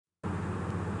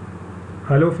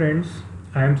Hello friends,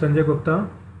 I am Sanjay Gupta.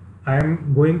 I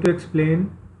am going to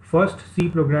explain first C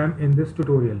program in this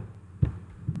tutorial.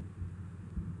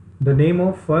 The name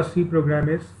of first C program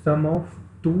is sum of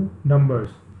two numbers.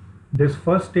 This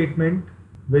first statement,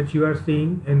 which you are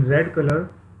seeing in red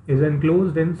color, is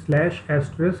enclosed in slash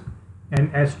asterisk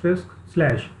and asterisk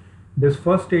slash. This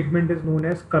first statement is known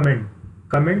as comment.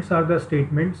 Comments are the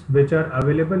statements which are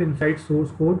available inside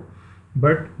source code,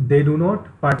 but they do not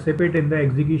participate in the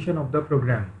execution of the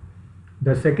program.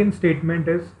 The second statement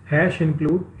is hash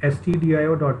include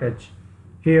stdio.h.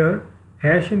 Here,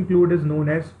 hash include is known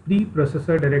as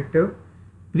preprocessor directive.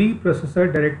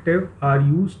 Preprocessor directive are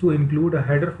used to include a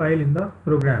header file in the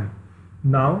program.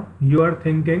 Now you are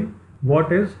thinking,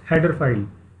 what is header file?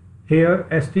 Here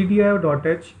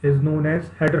stdio.h is known as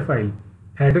header file.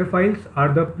 Header files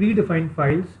are the predefined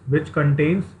files which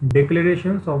contains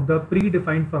declarations of the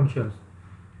predefined functions.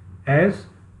 As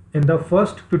in the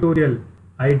first tutorial,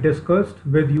 I discussed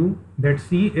with you that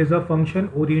C is a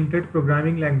function-oriented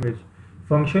programming language.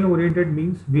 Function-oriented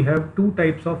means we have two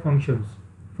types of functions.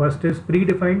 First is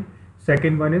predefined,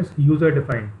 second one is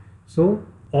user-defined. So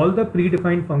all the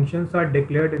predefined functions are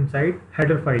declared inside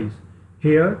header files.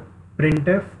 Here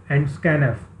Printf and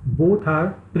scanf both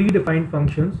are predefined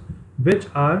functions which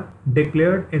are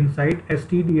declared inside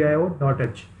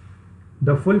stdio.h.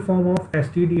 The full form of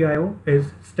stdio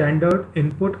is standard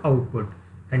input output,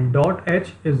 and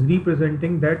 .h is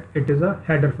representing that it is a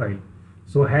header file.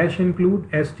 So hash include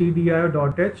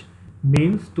stdio.h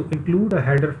means to include a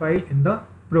header file in the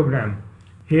program.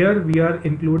 Here we are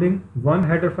including one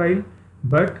header file,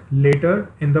 but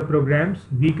later in the programs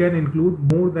we can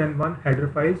include more than one header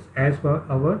files as per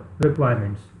our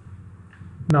requirements.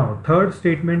 Now third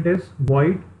statement is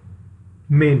void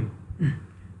main.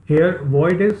 Here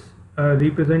void is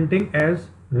representing as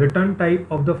return type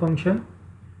of the function,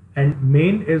 and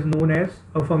main is known as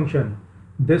a function.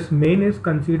 This main is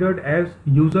considered as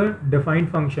user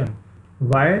defined function.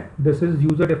 Why this is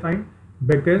user defined?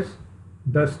 Because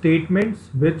the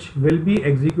statements which will be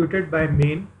executed by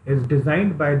main is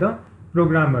designed by the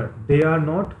programmer. They are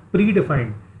not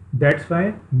predefined. That's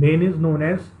why main is known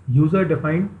as user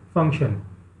defined function.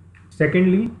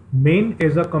 Secondly, main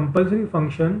is a compulsory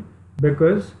function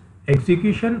because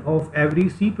execution of every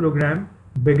C program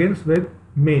begins with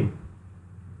main.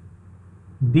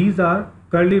 These are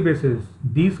curly braces.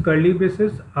 These curly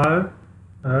braces are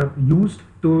used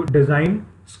to design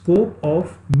scope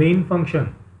of main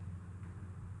function.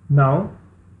 Now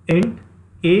int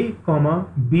a comma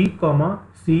b comma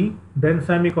c then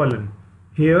semicolon.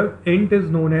 Here int is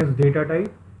known as data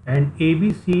type and a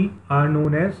b c are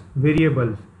known as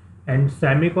variables, and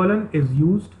semicolon is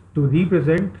used to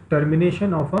represent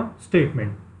termination of a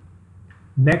statement.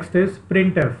 Next is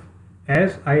printf.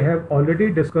 As I have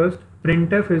already discussed,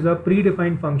 printf is a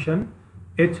predefined function.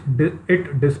 It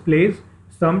displays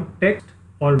some text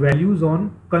or values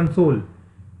on console.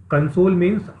 Console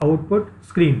means output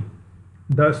screen.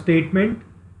 The statement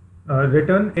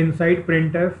written inside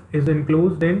printf is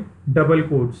enclosed in double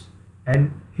quotes,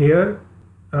 and here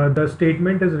the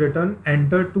statement is written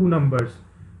enter two numbers.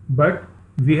 But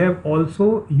we have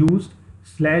also used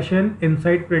 /n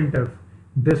inside printf.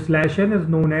 This /n is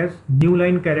known as new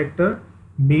line character,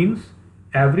 means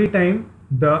every time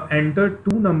the entered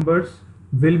two numbers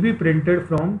will be printed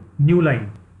from new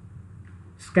line.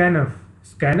 Scanf.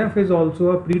 Scanf is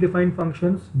also a predefined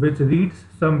function which reads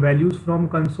some values from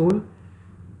console.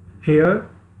 Here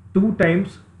two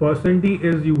times %d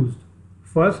is used.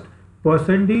 First,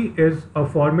 %d is a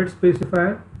format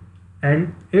specifier,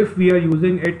 and if we are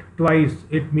using it twice,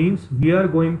 it means we are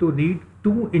going to read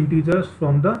two integers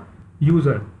from the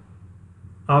user.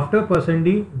 After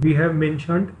 %d we have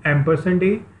mentioned ampersand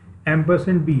a,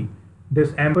 ampersand b.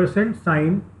 This ampersand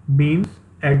sign means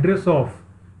address of.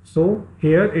 So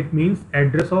here it means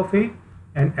address of a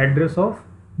and address of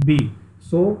b.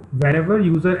 So whenever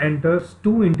user enters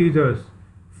two integers,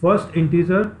 first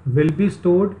integer will be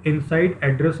stored inside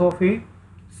address of a,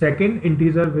 second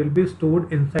integer will be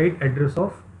stored inside address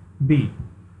of b.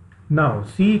 Now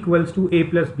c equals to a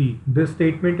plus b. This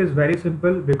statement is very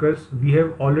simple because we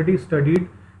have already studied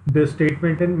this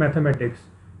statement in mathematics.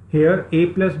 Here a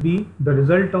plus b, the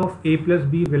result of a plus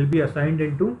b will be assigned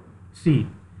into c.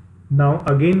 Now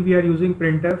again we are using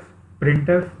printf.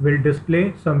 Printf will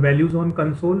display some values on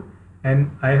console,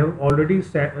 and I have already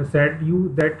said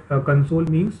you that console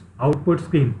means output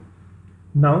screen.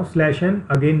 Now /n,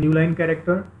 again new line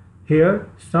character. Here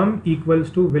sum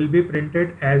equals to will be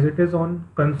printed as it is on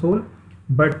console,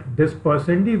 but this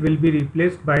 %d will be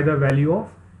replaced by the value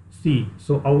of c.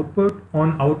 So output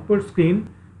on output screen,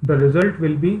 the result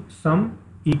will be sum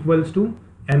equals to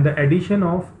and the addition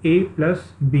of A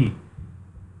plus B.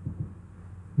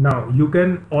 Now you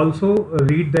can also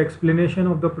read the explanation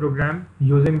of the program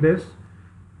using this.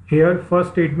 Here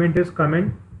first statement is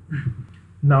comment.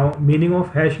 Now meaning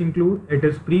of hash include, it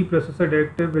is preprocessor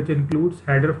directive which includes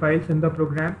header files in the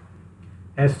program.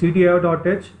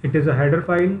 stdio.h, it is a header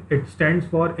file, it stands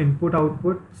for input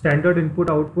output, standard input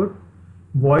output.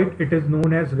 Void, it is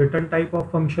known as return type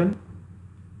of function.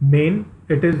 Main,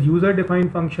 it is user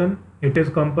defined function. It is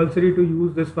compulsory to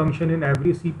use this function in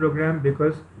every C program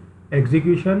because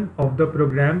execution of the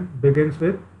program begins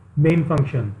with main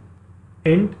function.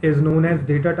 Int is known as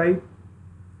data type.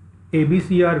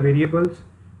 ABC are variables.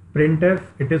 Printf,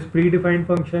 it is predefined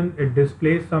function, it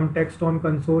displays some text on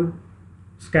console.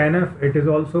 Scanf, it is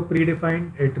also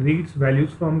predefined, it reads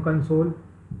values from console.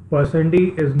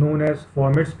 %d is known as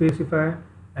format specifier,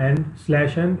 and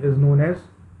 /n is known as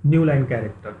new line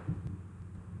character.